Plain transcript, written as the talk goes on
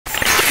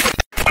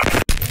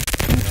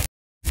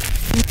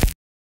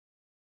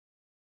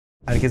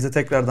Herkese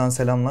tekrardan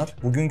selamlar.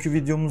 Bugünkü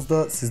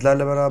videomuzda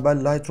sizlerle beraber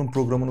Lightroom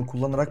programını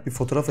kullanarak bir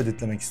fotoğraf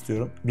editlemek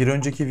istiyorum. Bir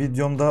önceki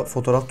videomda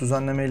fotoğraf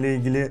düzenleme ile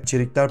ilgili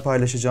içerikler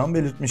paylaşacağımı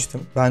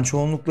belirtmiştim. Ben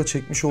çoğunlukla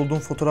çekmiş olduğum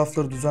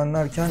fotoğrafları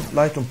düzenlerken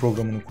Lightroom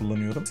programını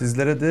kullanıyorum.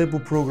 Sizlere de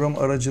bu program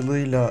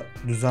aracılığıyla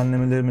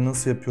düzenlemelerimi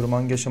nasıl yapıyorum,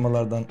 hangi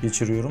aşamalardan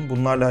geçiriyorum,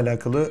 bunlarla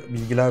alakalı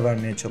bilgiler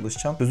vermeye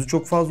çalışacağım. Sözü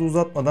çok fazla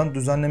uzatmadan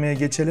düzenlemeye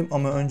geçelim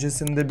ama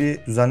öncesinde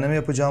bir düzenleme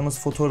yapacağımız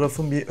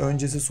fotoğrafın bir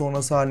öncesi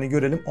sonrası halini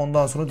görelim.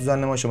 Ondan sonra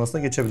düzenleme aşamasına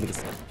geçebiliriz.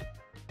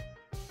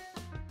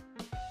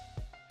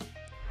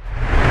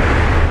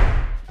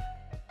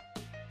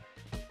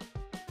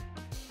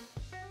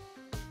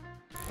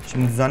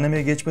 Şimdi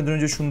düzenlemeye geçmeden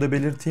önce şunu da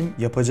belirteyim.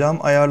 Yapacağım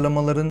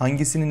ayarlamaların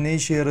hangisinin ne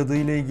işe yaradığı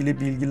ile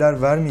ilgili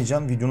bilgiler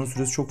vermeyeceğim. Videonun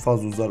süresi çok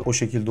fazla uzar o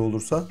şekilde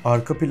olursa.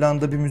 Arka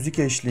planda bir müzik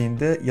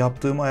eşliğinde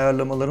yaptığım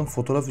ayarlamaların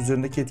fotoğraf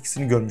üzerindeki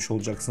etkisini görmüş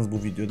olacaksınız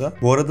bu videoda.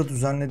 Bu arada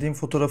düzenlediğim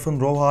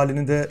fotoğrafın RAW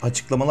halini de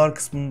açıklamalar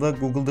kısmında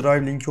Google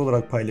Drive linki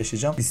olarak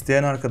paylaşacağım.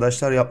 İsteyen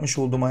arkadaşlar yapmış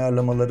olduğum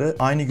ayarlamaları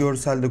aynı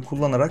görselde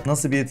kullanarak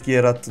nasıl bir etki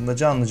yarattığında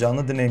canlı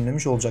canlı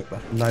deneyimlemiş olacaklar.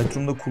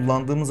 Lightroom'da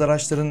kullandığımız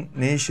araçların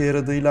ne işe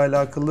yaradığıyla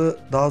alakalı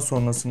daha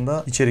sonrasında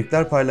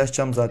içerikler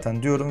paylaşacağım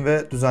zaten diyorum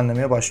ve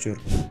düzenlemeye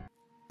başlıyorum.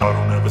 I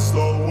don't ever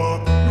slow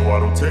up, no I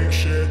don't take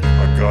shit.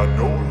 I got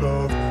no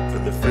love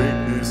for the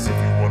fakeness. If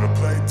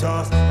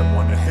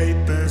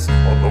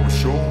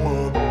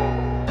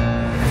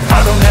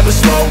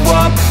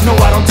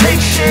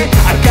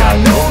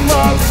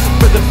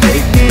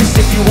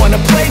you wanna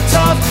play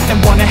tough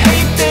and wanna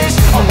hate this,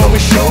 I'll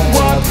always show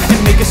up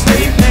and make a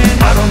statement.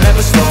 I don't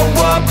ever slow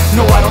up,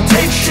 no I don't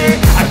take shit.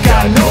 I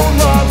got no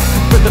love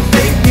for the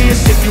fakeness.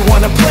 If you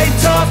wanna play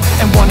tough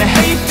and wanna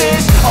hate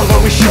this, I'll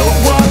always show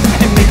up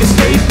and make a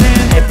statement.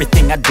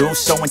 Everything I do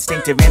so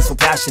instinctive and so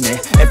passionate.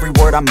 Every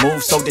word I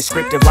move so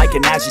descriptive like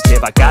an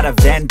adjective. I got a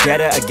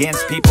vendetta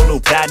against people who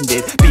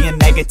patented being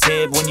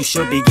negative when you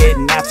should be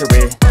getting after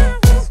it.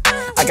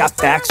 I got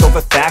facts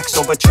over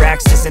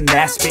tracks, this and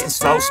that. Spitting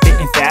slow,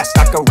 spitting fast.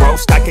 I could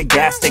roast, I could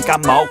gas. Think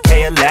I'm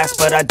okay at last,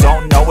 but I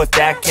don't know if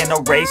that can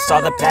erase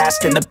all the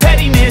past. And the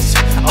pettiness,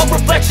 a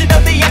reflection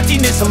of the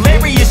emptiness.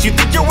 Hilarious, you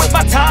think you're worth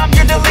my time,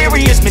 you're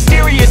delirious.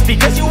 Mysterious,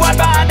 because you hide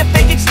behind a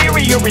fake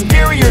exterior.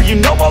 Inferior, you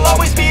know I'll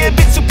always be a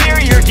bit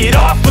superior. Get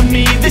off of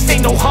me, this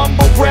ain't no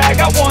humble brag.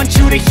 I want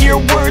you to hear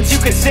words, you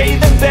can say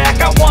them back.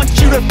 I want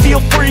you to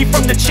feel free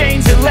from the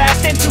chains at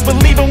last, and to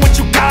believe in what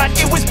you got,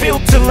 it was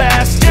built to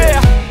last, yeah.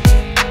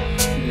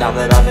 Now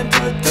that I've been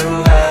put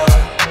through hell,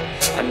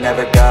 I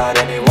never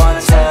got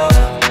anyone's help.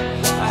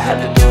 I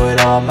had to do it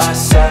all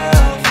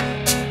myself.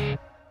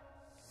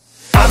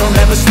 I don't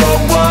ever slow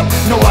up,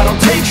 no I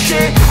don't take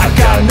shit. I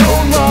got no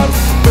love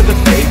for the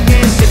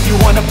fakeness. If you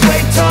wanna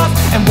play tough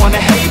and wanna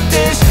hate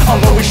this,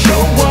 I'll always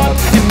show up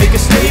and make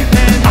a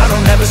statement. I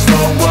don't ever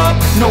slow up,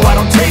 no I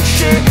don't take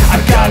shit. I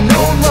got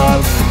no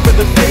love for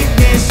the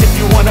fakeness. If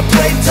you wanna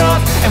play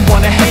tough and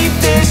wanna hate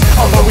this,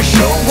 I'll always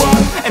show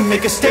up and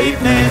make a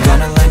statement. I'm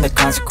gonna learn the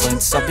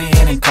consequence of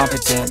being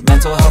incompetent.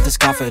 Mental health is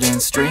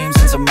confidence, dreams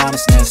and some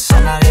honestness.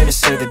 I'm not here to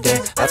save the day,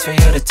 that's for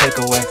you to take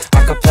away.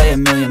 I could play a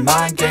million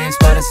mind games,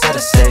 but instead I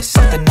say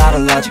something not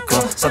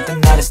illogical, something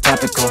that is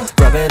topical.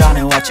 Rub it on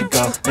and watch it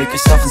go, make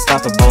yourself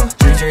unstoppable.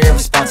 Dreams are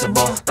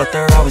irresponsible, but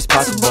they're always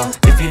possible.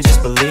 If you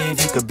just believe,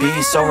 you could be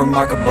so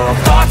remarkable.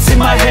 Thoughts in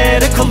my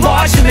head, a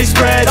collage and they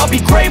spread. I'll be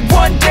great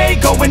one day,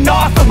 going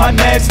off of my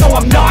meds. No,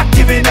 I'm not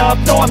giving up,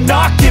 no, I'm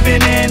not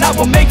giving in. I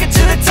will make it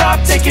to the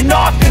top, taking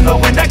off in the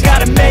wind. I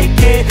gotta make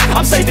it,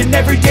 I'm saving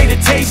every day to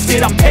taste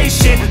it. I'm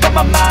patient, but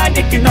my mind,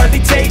 it can hardly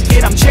take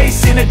it. I'm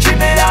chasing a dream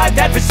that I've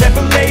had for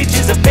several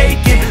ages. A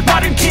vacant,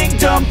 modern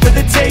kingdom for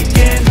the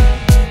taking.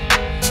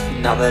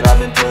 Now that I've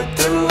been put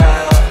through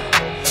hell,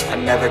 I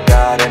never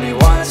got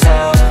anyone's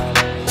help.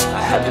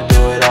 I had to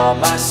do it all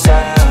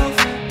myself.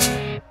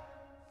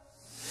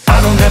 I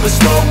don't ever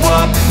slow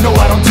up, no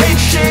I don't take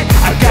shit.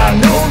 I got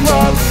no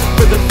love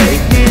for the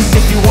fakeness.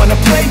 If you wanna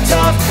play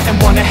tough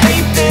and wanna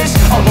hate this,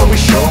 I'll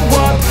always show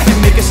up and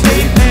make a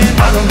statement.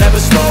 I don't ever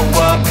slow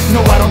up,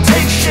 no I don't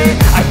take shit.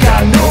 I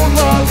got no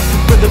love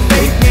for the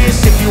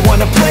fakeness. If you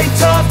wanna play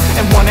tough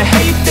and wanna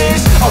hate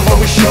this, I'll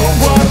always show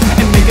up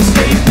and make a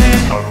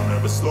statement. I don't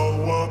ever slow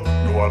up,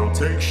 no I don't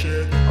take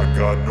shit. I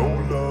got no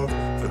love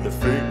for the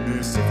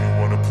fakeness. If you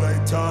wanna play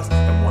tough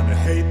and wanna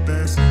hate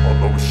this,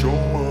 I'll always show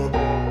up.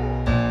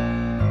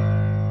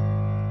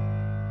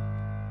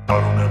 I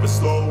don't ever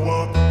slow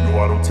up, no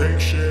I don't take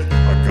shit.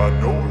 I got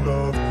no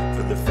love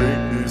for the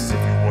fakeness.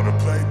 If you wanna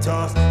play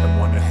tough and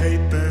wanna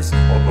hate this,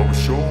 I'll always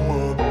show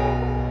up.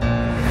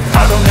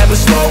 I don't ever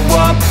slow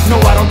up, no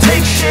I don't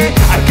take shit.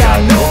 I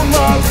got no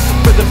love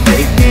for the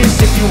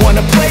fakeness. If you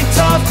wanna play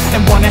tough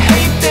and wanna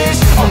hate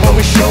this, I'll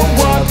always show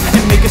up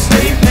and make a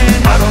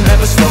statement. I don't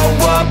ever slow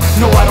up,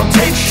 no I don't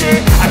take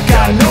shit. I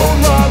got no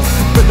love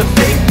for the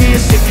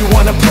fakeness. If you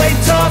wanna play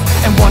tough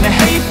and wanna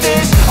hate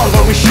this, I'll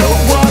always show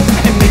up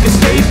and make a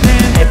statement.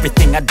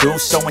 Everything I do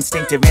so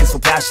instinctive and so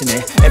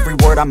passionate. Every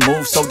word I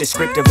move so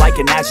descriptive like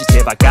an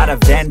adjective. I got a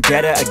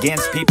vendetta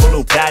against people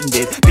who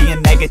patented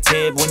being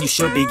negative when you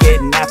should be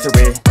getting after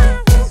it.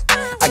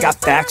 I got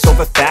facts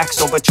over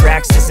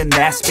tracks, this and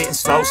that, spitting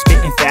slow,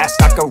 spitting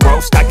fast. I could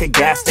roast, I could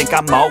gas, think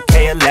I'm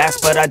okay at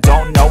last, but I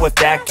don't know if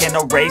that can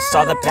erase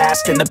all the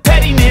past. And the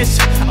pettiness,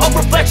 a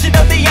reflection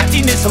of the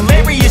emptiness.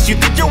 Hilarious, you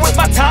think you're worth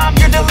my time,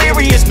 you're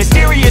delirious.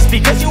 Mysterious,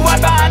 because you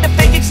hide behind a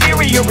fake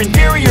exterior.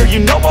 Inferior, you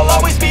know I'll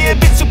always be a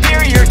bit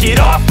superior. Get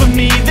off of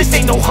me, this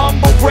ain't no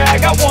humble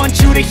brag. I want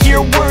you to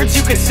hear words,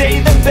 you can say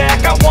them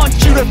back. I want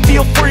you to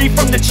feel free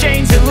from the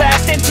chains at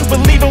last, and to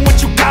believe in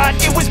what you got,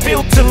 it was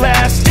built to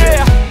last,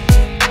 yeah.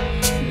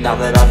 Now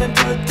that I've been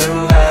put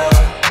through hell,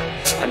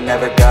 I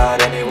never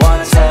got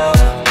anyone's help.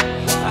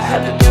 I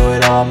had to do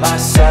it all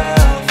myself.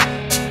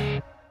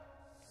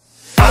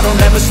 I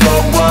don't ever slow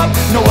up,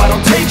 no I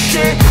don't take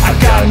shit. I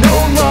got no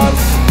love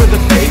for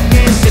the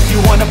fakeness. If you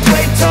wanna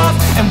play tough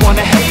and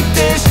wanna hate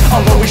this,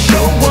 I'll always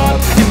show up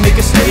and make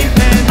a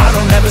statement. I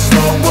don't ever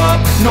slow up,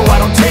 no I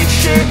don't take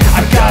shit.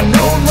 I got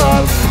no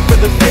love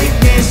for the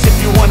fakeness. If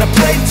you wanna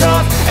play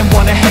tough and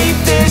wanna hate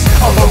this,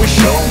 I'll always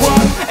show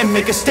up and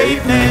make a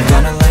statement.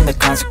 Gonna learn the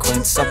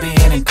consequence of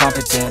being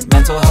incompetent.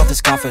 Mental health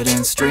is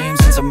confidence, dreams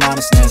and some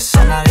honestness.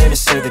 I'm not here to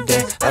save the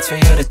day, that's for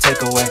you to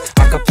take away.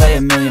 I could play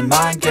a million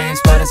mind games,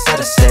 but instead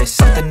I say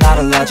something not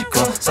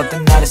illogical,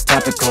 something that is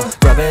topical.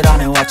 Rub it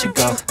on and watch it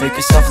go, make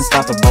yourself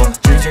unstoppable.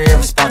 Dreams are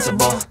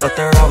irresponsible, but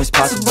they're always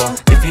possible.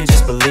 If you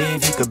just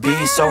believe, you could be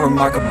so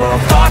remarkable.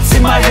 Thoughts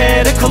in my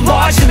head, a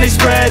collage and they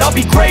spread. I'll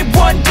be great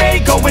one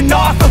day, going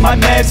off of my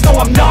meds. No,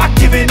 I'm not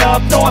giving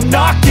up, no, I'm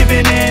not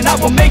giving in. I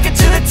will make it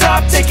to the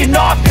top, taking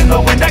off in the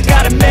wind. I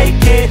gotta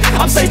make it,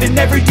 I'm saving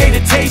every day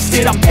to taste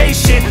it. I'm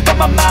patient, but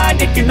my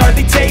mind, it can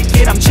hardly take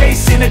it. I'm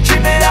chasing a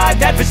dream that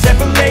I've had for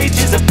several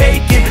ages. A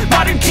vacant,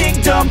 modern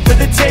kingdom for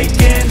the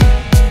taking.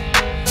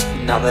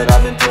 Now that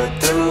I've been put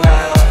through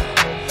hell,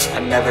 I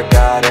never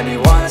got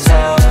anyone's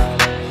help.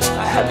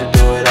 I had to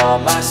do it all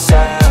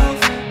myself.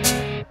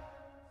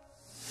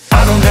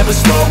 I don't ever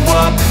slow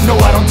up, no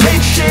I don't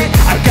take shit.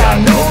 I got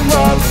no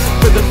love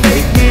for the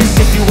fakeness.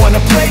 If you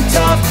wanna play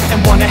tough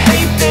and wanna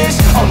hate this,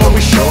 I'll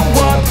always show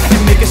up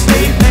and make a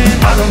statement.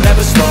 I don't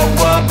ever slow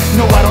up,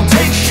 no I don't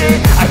take shit.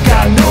 I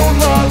got no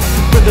love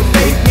for the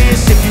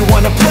fakeness. If you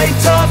wanna play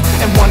tough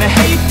and wanna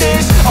hate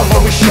this, I'll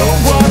always show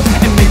up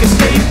and make a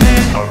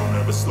statement. I don't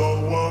ever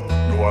slow up,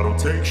 no I don't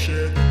take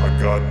shit. I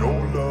got no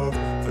love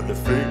for the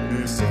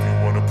fakeness. If you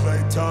wanna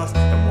play tough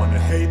and wanna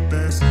hate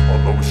this,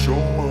 I'll always show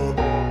up.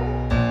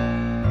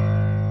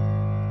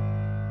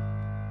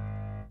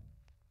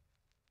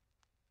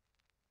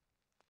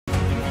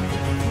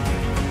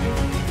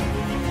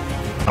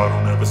 I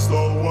don't ever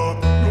slow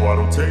up, no I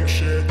don't take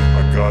shit.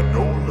 I got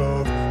no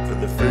love for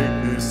the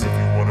fakeness. If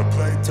you wanna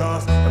play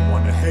tough and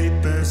wanna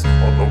hate this,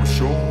 I'll always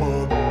show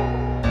up.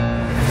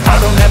 I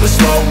don't ever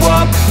slow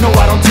up, no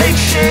I don't take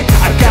shit.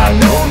 I got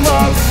no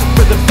love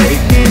for the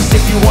fakeness.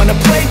 If you wanna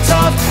play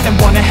tough and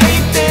wanna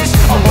hate this,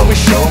 I'll always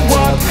show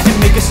up and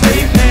make a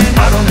statement.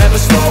 I don't ever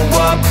slow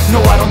up, no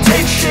I don't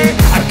take shit.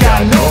 I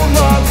got no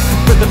love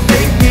for the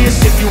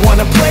fakeness. If you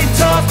wanna play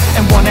tough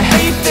and wanna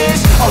hate this,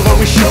 I'll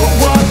always show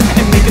up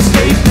and make a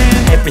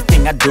statement.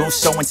 Everything I do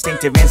so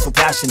instinctive and so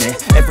passionate.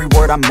 Every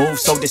word I move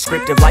so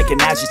descriptive like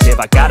an adjective.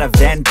 I got a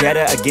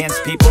vendetta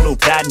against people who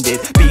patented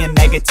being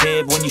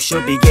negative when you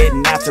should be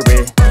getting after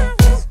it.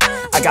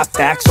 I got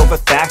facts over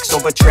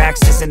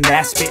tracks, this and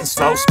that, spitting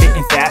slow,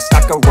 spitting fast.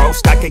 I could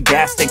roast, I could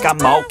gas, think I'm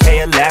okay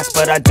at last,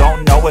 but I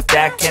don't know if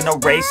that can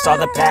erase all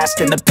the past.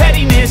 And the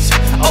pettiness,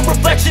 a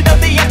reflection of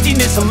the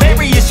emptiness.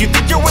 Hilarious, you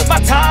think you're worth my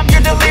time,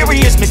 you're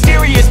delirious.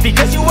 Mysterious,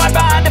 because you hide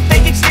behind a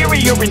fake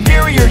exterior.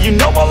 Inferior, you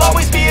know I'll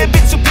always be a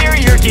bit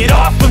superior. Get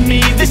off of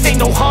me, this ain't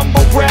no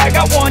humble brag.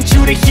 I want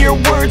you to hear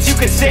words, you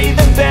can say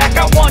them back.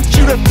 I want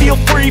you to feel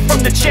free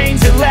from the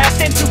chains at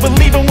last, and to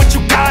believe in what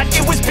you got,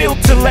 it was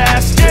built to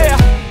last, yeah.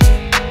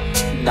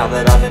 Now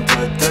that I've been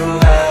put through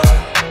hell,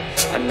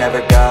 I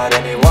never got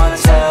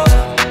anyone's help.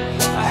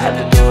 I had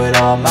to do it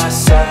all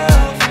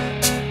myself.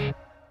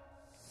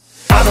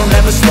 I don't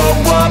ever slow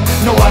up,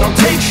 no I don't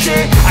take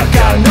shit. I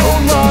got no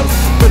love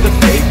for the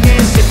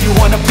fakeness. If you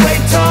wanna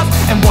play tough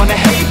and wanna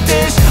hate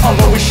this,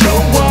 I'll always show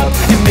up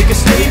and make a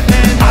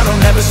statement. I don't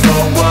ever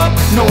slow up,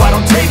 no I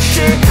don't take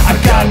shit. I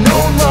got no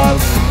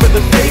love for the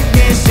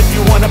fakeness. If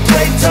you wanna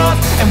play tough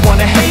and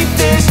wanna hate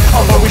this,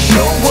 I'll always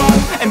show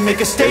up and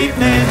make a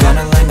statement.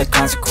 Gonna learn the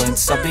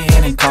consequence of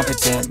being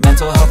incompetent.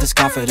 Mental health is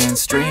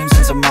confidence, dreams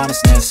and some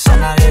honestness. I'm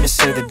not here to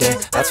save the day,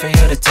 that's for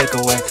you to take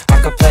away. I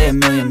could play a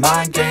million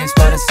mind games,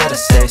 but instead I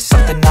say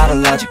something not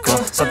illogical,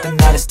 something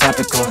that is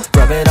topical.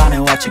 Rub it on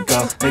and watch it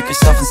go, make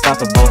yourself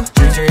unstoppable.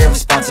 Dreams are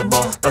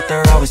irresponsible, but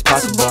they're always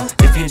possible.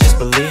 If you just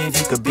believe,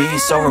 you could be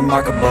so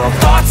remarkable.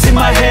 Thoughts in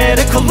my head,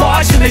 a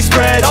collage and they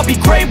spread. I'll be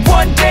great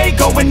one day,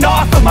 going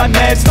off of my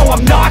meds. No,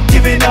 I'm not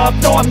giving up,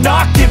 no, I'm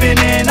not giving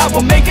in. I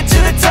will make it to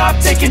the top,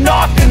 taking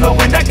off in the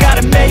wind. I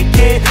gotta make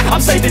it,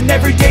 I'm saving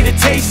every day to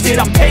taste it.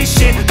 I'm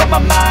patient, but my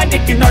mind,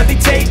 it can hardly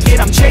take it.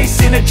 I'm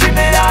chasing a dream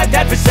that I've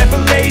had for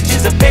several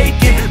ages. A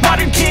vacant,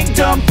 modern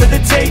kingdom for the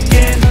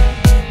taking.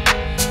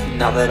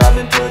 Now that I've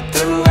been put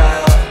through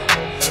hell,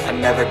 I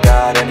never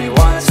got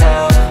anyone's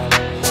help.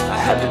 I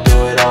had to do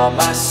it all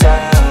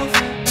myself.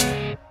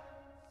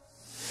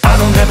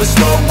 never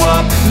slow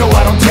up, no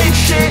I don't take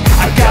shit.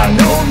 I got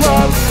no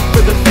love for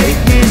the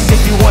fakeness.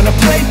 If you wanna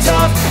play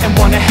tough and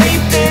wanna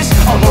hate this,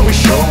 I'll always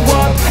show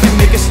up and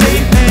make a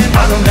statement.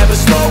 I don't ever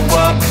slow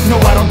up, no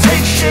I don't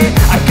take shit.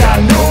 I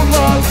got no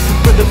love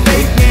for the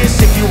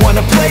fakeness. If you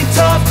wanna play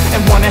tough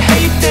and wanna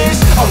hate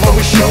this, I'll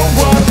always show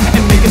up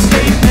and make a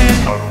statement.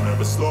 I don't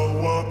ever slow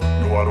up,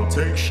 no I don't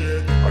take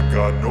shit. I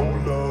got no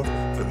love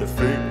for the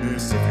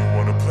fakeness. If you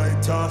wanna play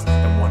tough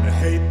and wanna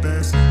hate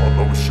this, I'll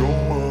always show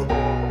up.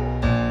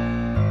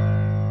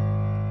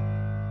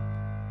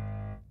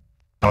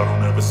 I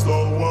don't ever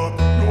slow up,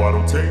 no I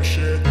don't take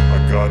shit. I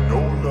got no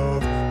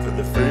love for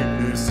the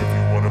fakeness. If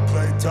you wanna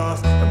play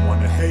tough and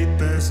wanna hate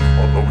this,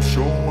 I'll always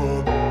show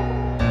up.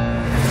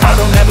 I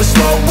don't ever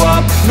slow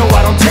up, no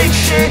I don't take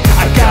shit.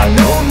 I got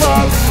no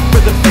love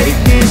for the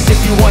fakeness. If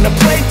you wanna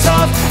play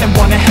tough and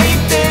wanna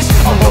hate this,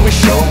 I'll always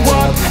show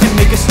up and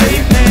make a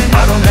statement.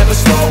 I don't ever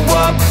slow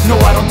up, no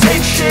I don't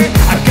take shit.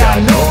 I got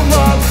no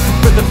love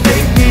for the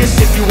fakeness.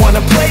 If you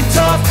wanna play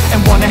tough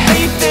and wanna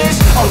hate this,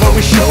 I'll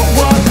always show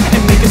up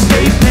and make a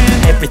statement.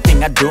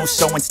 Everything I do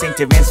so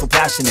instinctive and so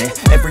passionate.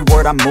 Every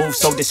word I move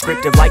so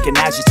descriptive like an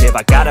adjective.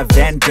 I got a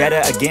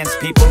vendetta against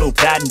people who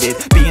patented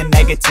being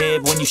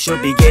negative when you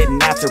should be getting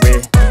after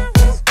it.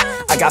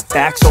 I got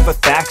facts over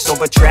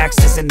tracks,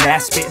 this and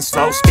that. Spitting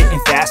slow, spitting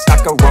fast. I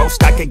could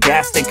roast, I could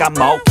gas. Think I'm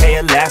okay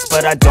at last,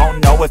 but I don't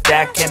know if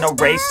that can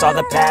erase all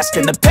the past.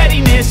 And the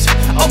pettiness,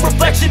 a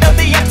reflection of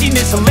the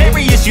emptiness.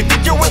 Hilarious, you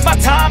think you're worth my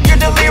time, you're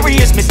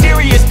delirious.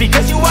 Mysterious,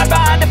 because you hide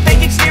behind a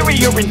fake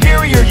exterior.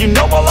 Inferior, you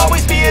know I'll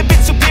always be a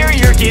bit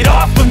superior. Get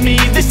off of me,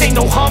 this ain't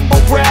no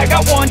humble brag.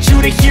 I want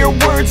you to hear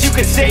words, you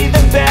can say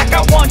them back.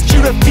 I want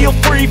you to feel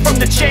free from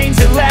the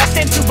chains at last,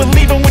 and to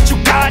believe in what you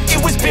got,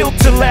 it was built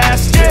to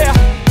last, yeah.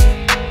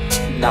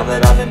 Now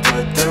that I've been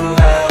put through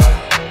hell,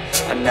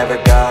 I never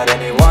got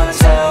anyone's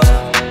help.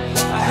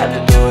 I had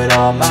to do it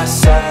all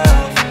myself.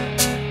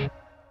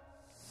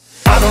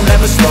 I don't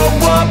ever slow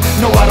up,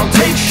 no I don't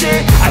take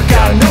shit. I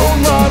got no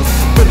love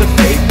for the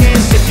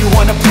fakeness. If you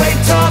wanna play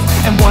tough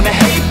and wanna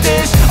hate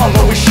this, I'll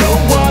always show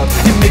up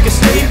and make a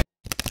statement.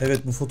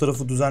 Evet, bu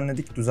fotoğrafı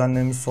düzenledik.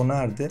 Düzenlememiz sona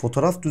erdi.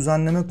 Fotoğraf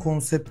düzenleme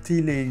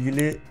konseptiyle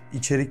ilgili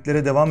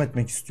içeriklere devam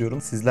etmek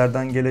istiyorum.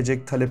 Sizlerden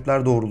gelecek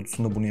talepler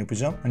doğrultusunda bunu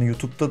yapacağım. Hani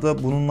YouTube'da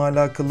da bununla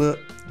alakalı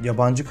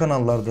yabancı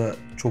kanallarda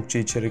çokça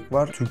içerik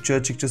var. Türkçe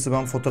açıkçası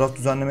ben fotoğraf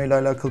düzenleme ile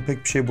alakalı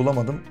pek bir şey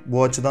bulamadım.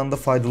 Bu açıdan da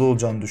faydalı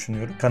olacağını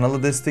düşünüyorum.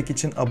 Kanala destek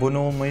için abone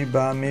olmayı,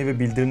 beğenmeyi ve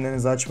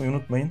bildirimlerinizi açmayı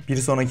unutmayın. Bir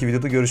sonraki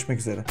videoda görüşmek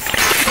üzere.